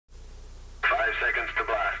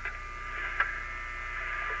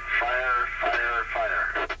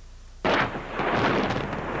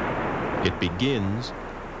It begins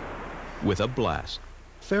with a blast.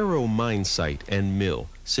 Faro mine site and mill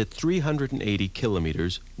sit 380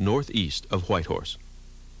 kilometers northeast of Whitehorse.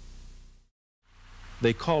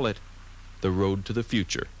 They call it the road to the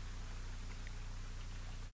future.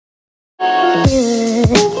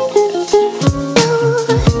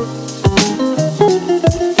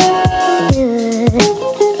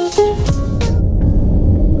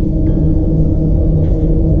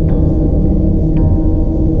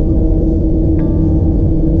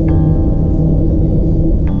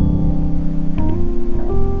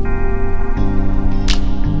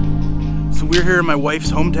 We're here in my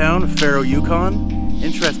wife's hometown, Faro Yukon.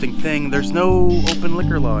 Interesting thing, there's no open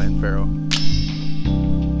liquor law in Faro.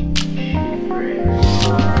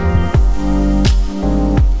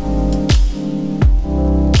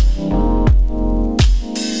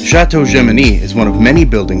 Chateau Gemini is one of many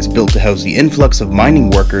buildings built to house the influx of mining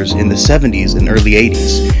workers in the 70s and early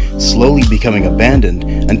 80s, slowly becoming abandoned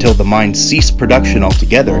until the mine ceased production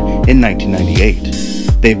altogether in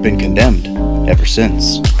 1998. They've been condemned ever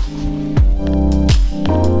since.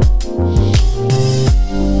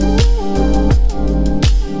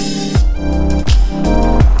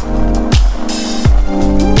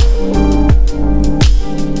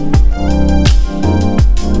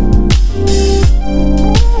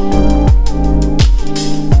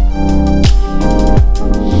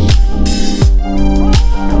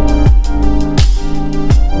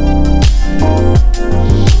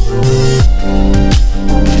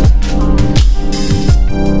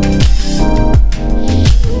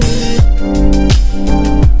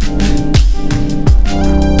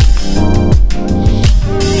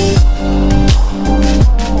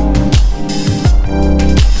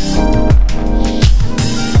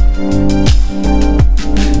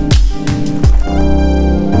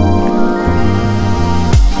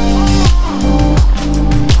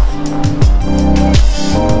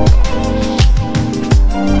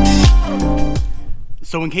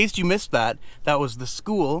 So in case you missed that, that was the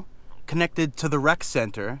school connected to the rec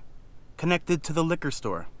center, connected to the liquor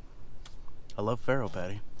store. I love Faro,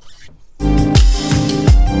 Patty.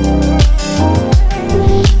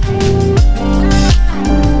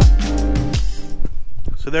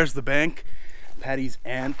 So there's the bank. Patty's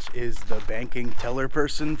aunt is the banking teller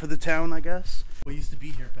person for the town, I guess. What used to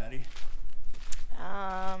be here, Patty?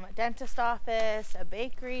 A dentist office, a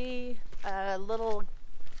bakery, a little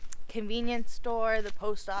convenience store, the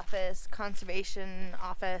post office, conservation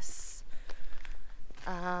office,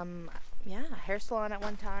 yeah, a hair salon at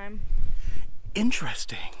one time.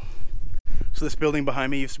 Interesting. So this building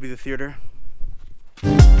behind me used to be the theater.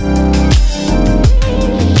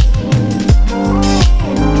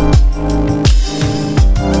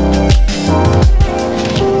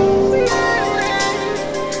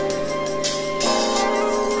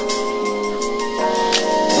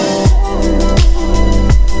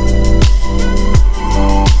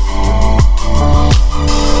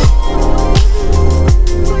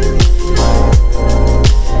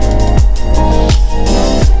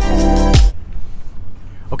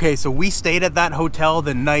 Okay, so we stayed at that hotel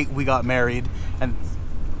the night we got married, and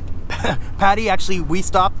Patty, actually, we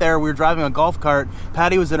stopped there. We were driving a golf cart.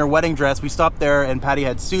 Patty was in her wedding dress. We stopped there, and Patty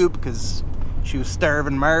had soup because she was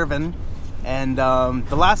starving Marvin. And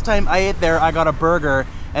the last time I ate there, I got a burger,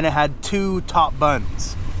 and it had 2 top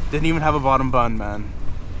buns. Didn't even have a bottom bun, man.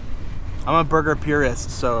 I'm a burger purist,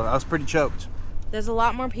 so I was pretty choked. There's a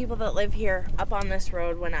lot more people that live here up on this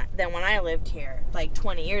road than when I lived here, like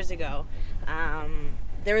 20 years ago.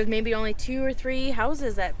 There was maybe only 2 or 3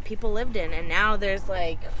 houses that people lived in, and now there's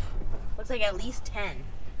like, looks like at least 10.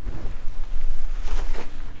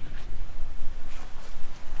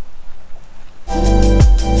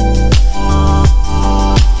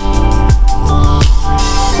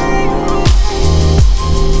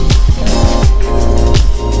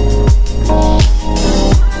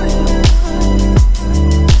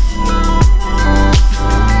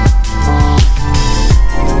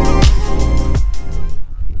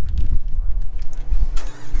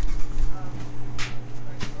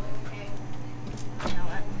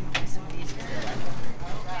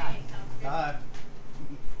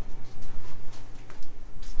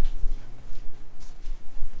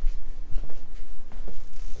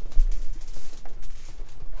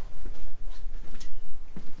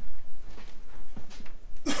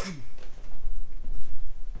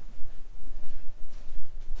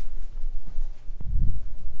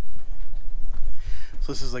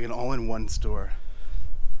 So this is like an all-in-one store.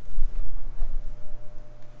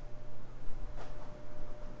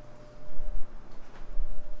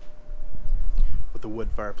 With a wood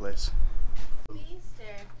fireplace.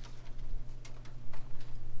 Easter.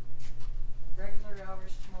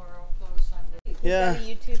 Yeah. Got a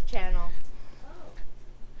YouTube channel.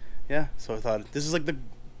 Yeah, so I thought this is like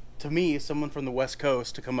to me, someone from the West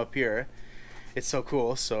Coast to come up here. It's so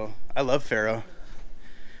cool. So I love Faro.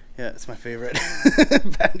 Yeah, it's my favorite.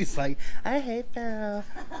 Patty's like, I hate Faro.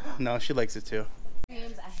 No, she likes it too.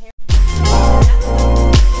 Name's a hair.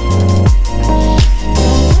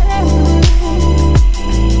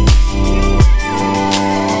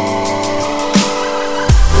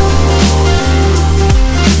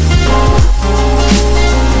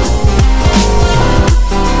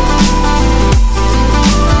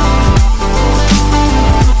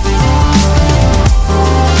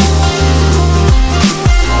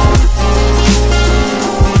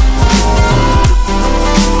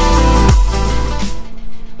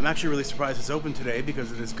 I'm actually really surprised it's open today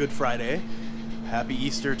because it is Good Friday. Happy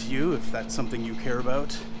Easter to you if that's something you care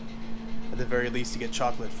about. At the very least, to get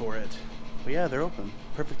chocolate for it. But yeah, they're open.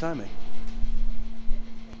 Perfect timing.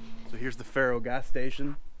 So here's the Faro gas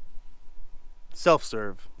station.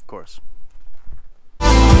 Self-serve, of course.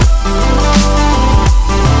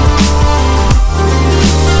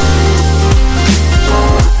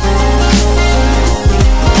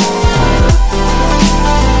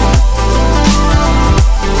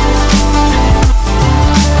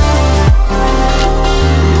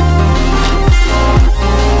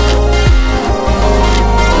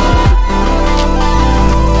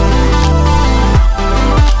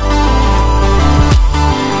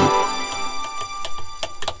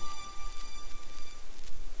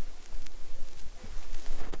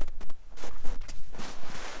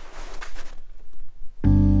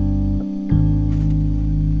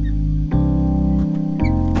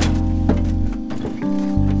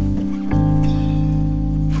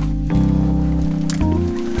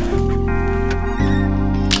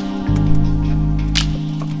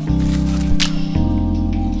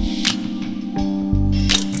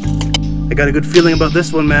 I got a good feeling about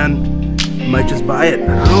this one, man. Might just buy it. I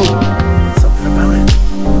don't know. Something about it.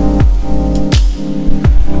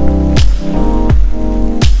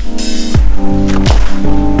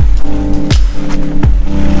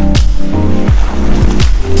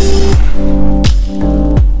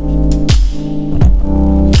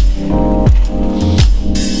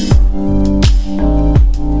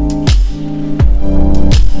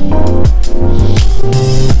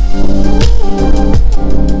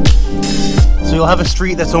 You'll have a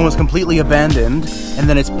street that's almost completely abandoned, and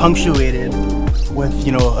then it's punctuated with,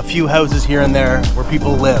 you know, a few houses here and there where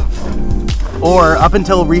people live. Or up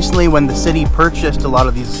until recently, when the city purchased a lot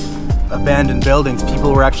of these abandoned buildings,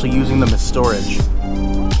 people were actually using them as storage.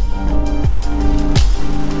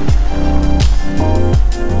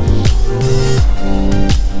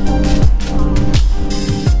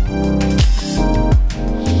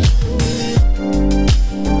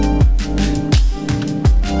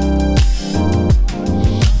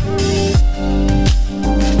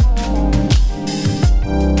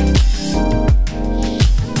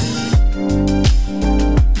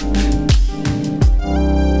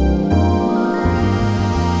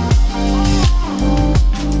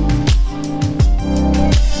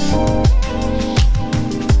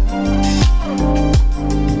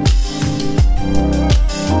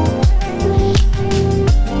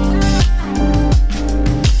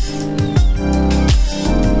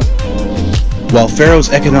 While Faro's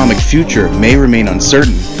economic future may remain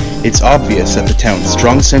uncertain, it's obvious that the town's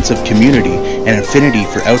strong sense of community and affinity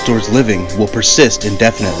for outdoors living will persist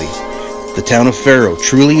indefinitely. The town of Faro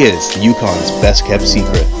truly is Yukon's best-kept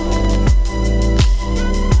secret.